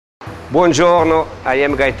Buongiorno, I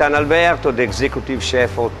am Gaetano Alberto, the executive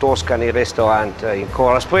chef of Toscany restaurant in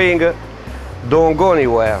Coral Spring. Don't go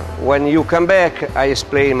anywhere. When you come back, I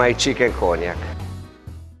explain my chicken cognac.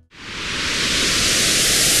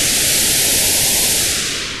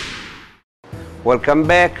 Welcome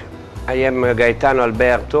back. I am Gaetano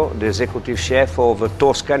Alberto, the executive chef of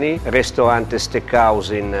Toscany restaurant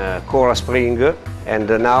Steakhouse in Coral Spring, and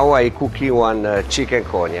now I cooking one chicken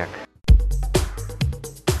cognac.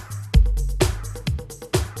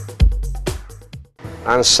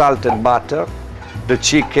 Unsalted butter. The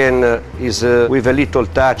chicken is with a little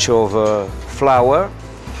touch of flour.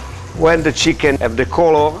 When the chicken have the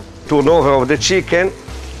color, turnover of the chicken,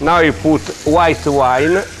 now you put white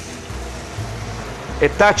wine, a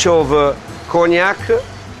touch of cognac,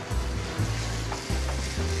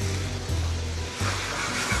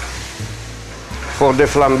 for the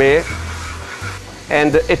flambé,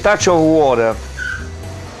 and a touch of water,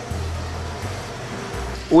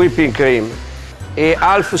 whipping cream, a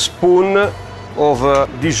half spoon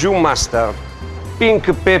of Dijon mustard, pink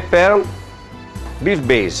pepper, beef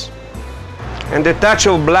base, and a touch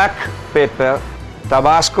of black pepper,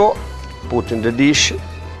 Tabasco, put in the dish,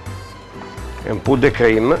 and put the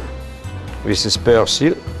cream. This is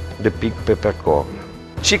persil, the pink peppercorn.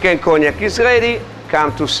 Chicken cognac is ready.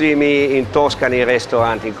 Come to see me in Toscany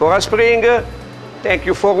restaurant in Coral Spring. Thank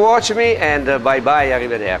you for watching me, and bye bye,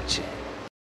 arrivederci.